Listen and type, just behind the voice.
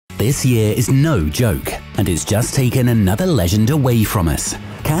This year is no joke, and it's just taken another legend away from us.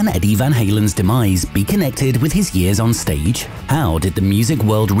 Can Eddie Van Halen's demise be connected with his years on stage? How did the music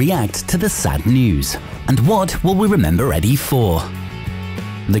world react to the sad news? And what will we remember Eddie for?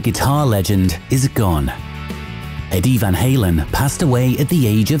 The guitar legend is gone. Eddie Van Halen passed away at the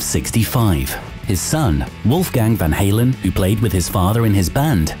age of 65. His son, Wolfgang Van Halen, who played with his father in his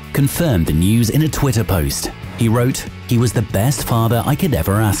band, confirmed the news in a Twitter post. He wrote, "He was the best father I could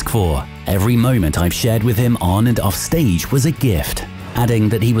ever ask for. Every moment I've shared with him on and off stage was a gift." Adding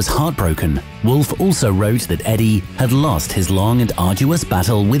that he was heartbroken, Wolf also wrote that Eddie had lost his long and arduous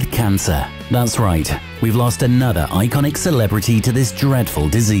battle with cancer. That's right, we've lost another iconic celebrity to this dreadful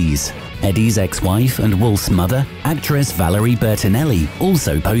disease. Eddie's ex-wife and Wolf's mother, actress Valerie Bertinelli,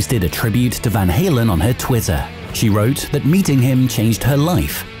 also posted a tribute to Van Halen on her Twitter. She wrote that meeting him changed her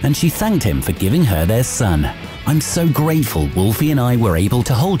life, and she thanked him for giving her their son. "I'm so grateful Wolfie and I were able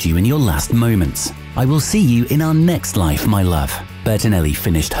to hold you in your last moments. I will see you in our next life, my love," Bertinelli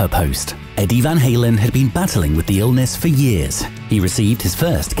finished her post. Eddie Van Halen had been battling with the illness for years. He received his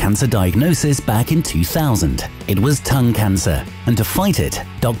first cancer diagnosis back in 2000. It was tongue cancer, and to fight it,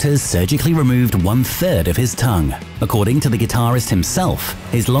 doctors surgically removed 1/3 of his tongue. According to the guitarist himself,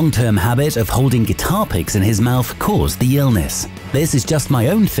 his long-term habit of holding guitar picks in his mouth caused the illness. "This is just my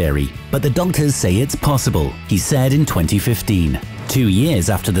own theory, but the doctors say it's possible," he said in 2015. 2 years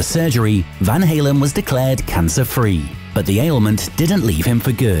after the surgery, Van Halen was declared cancer-free. But the ailment didn't leave him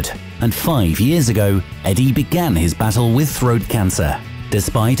for good, and 5 years ago, Eddie began his battle with throat cancer.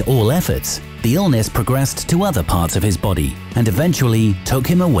 Despite all efforts, the illness progressed to other parts of his body and eventually took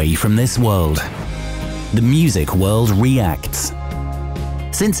him away from this world. The music world reacts.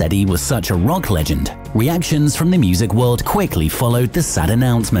 Since Eddie was such a rock legend, reactions from the music world quickly followed the sad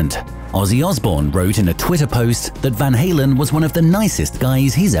announcement. Ozzy Osbourne wrote in a Twitter post that Van Halen was one of the nicest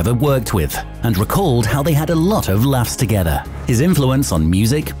guys he's ever worked with, and recalled how they had a lot of laughs together. His influence on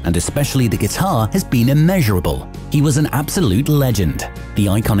music, and especially the guitar, has been immeasurable. He was an absolute legend, the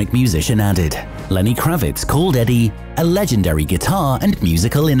iconic musician added. Lenny Kravitz called Eddie a legendary guitar and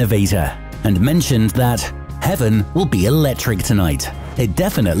musical innovator, and mentioned that, "Heaven will be electric tonight. It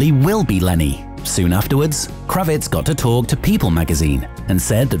definitely will be, Lenny." Soon afterwards, Kravitz got to talk to People magazine and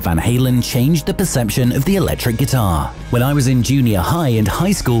said that Van Halen changed the perception of the electric guitar. "When I was in junior high and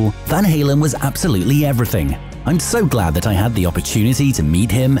high school, Van Halen was absolutely everything. I'm so glad that I had the opportunity to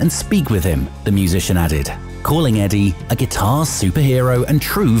meet him and speak with him," the musician added. Calling Eddie a guitar superhero and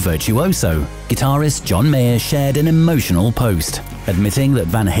true virtuoso, guitarist John Mayer shared an emotional post. Admitting that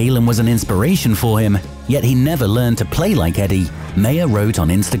Van Halen was an inspiration for him, yet he never learned to play like Eddie, Mayer wrote on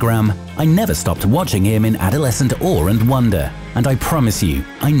Instagram, "I never stopped watching him in adolescent awe and wonder, and I promise you,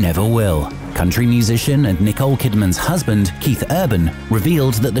 I never will." Country musician and Nicole Kidman's husband, Keith Urban,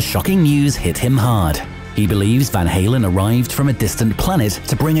 revealed that the shocking news hit him hard. He believes Van Halen arrived from a distant planet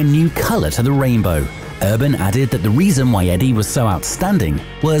to bring a new color to the rainbow. Urban added that the reason why Eddie was so outstanding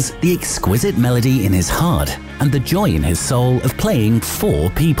was the exquisite melody in his heart and the joy in his soul of playing for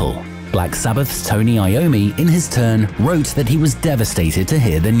people. Black Sabbath's Tony Iommi, in his turn, wrote that he was devastated to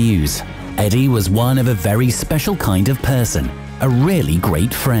hear the news. "Eddie was one of a very special kind of person, a really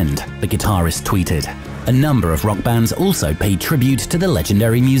great friend," the guitarist tweeted. A number of rock bands also paid tribute to the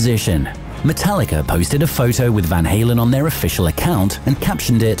legendary musician. Metallica posted a photo with Van Halen on their official account and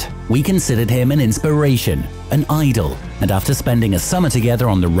captioned it, "We considered him an inspiration, an idol, and after spending a summer together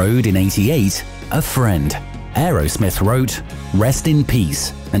on the road in '88, a friend." Aerosmith wrote, "Rest in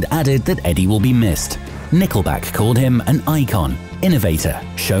peace," and added that Eddie will be missed. Nickelback called him an icon, innovator,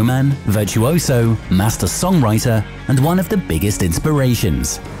 showman, virtuoso, master songwriter, and one of the biggest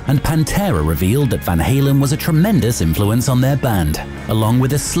inspirations. And Pantera revealed that Van Halen was a tremendous influence on their band. Along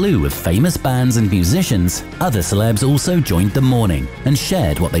with a slew of famous bands and musicians, other celebs also joined the mourning and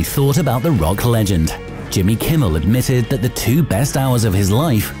shared what they thought about the rock legend. Jimmy Kimmel admitted that the 2 best hours of his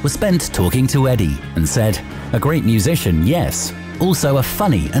life were spent talking to Eddie and said, "A great musician, yes. Also a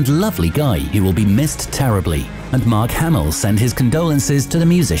funny and lovely guy who will be missed terribly." And Mark Hamill sent his condolences to the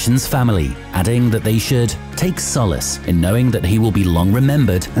musician's family, adding that they should take solace in knowing that he will be long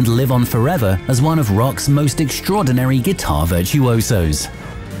remembered and live on forever as one of rock's most extraordinary guitar virtuosos.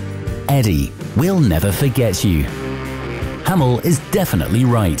 Eddie, we'll never forget you. Hamill is definitely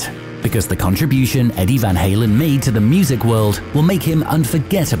right, because the contribution Eddie Van Halen made to the music world will make him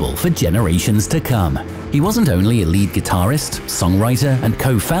unforgettable for generations to come. He wasn't only a lead guitarist, songwriter, and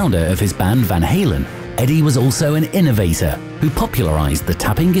co-founder of his band Van Halen, Eddie was also an innovator who popularized the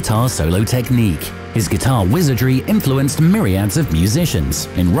tapping guitar solo technique. His guitar wizardry influenced myriads of musicians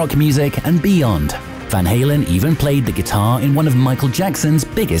in rock music and beyond. Van Halen even played the guitar in one of Michael Jackson's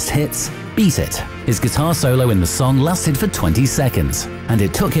biggest hits, Beat It. His guitar solo in the song lasted for 20 seconds, and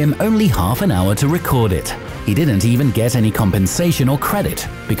it took him only half an hour to record it. He didn't even get any compensation or credit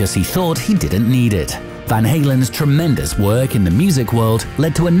because he thought he didn't need it. Van Halen's tremendous work in the music world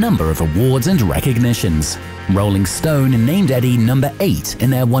led to a number of awards and recognitions. Rolling Stone named Eddie number 8 in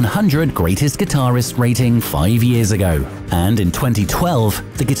their 100 Greatest Guitarists rating 5 years ago. And in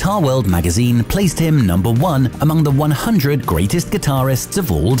 2012, the Guitar World magazine placed him number 1 among the 100 greatest guitarists of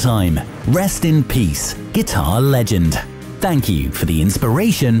all time. Rest in peace, guitar legend. Thank you for the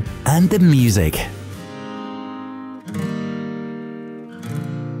inspiration and the music.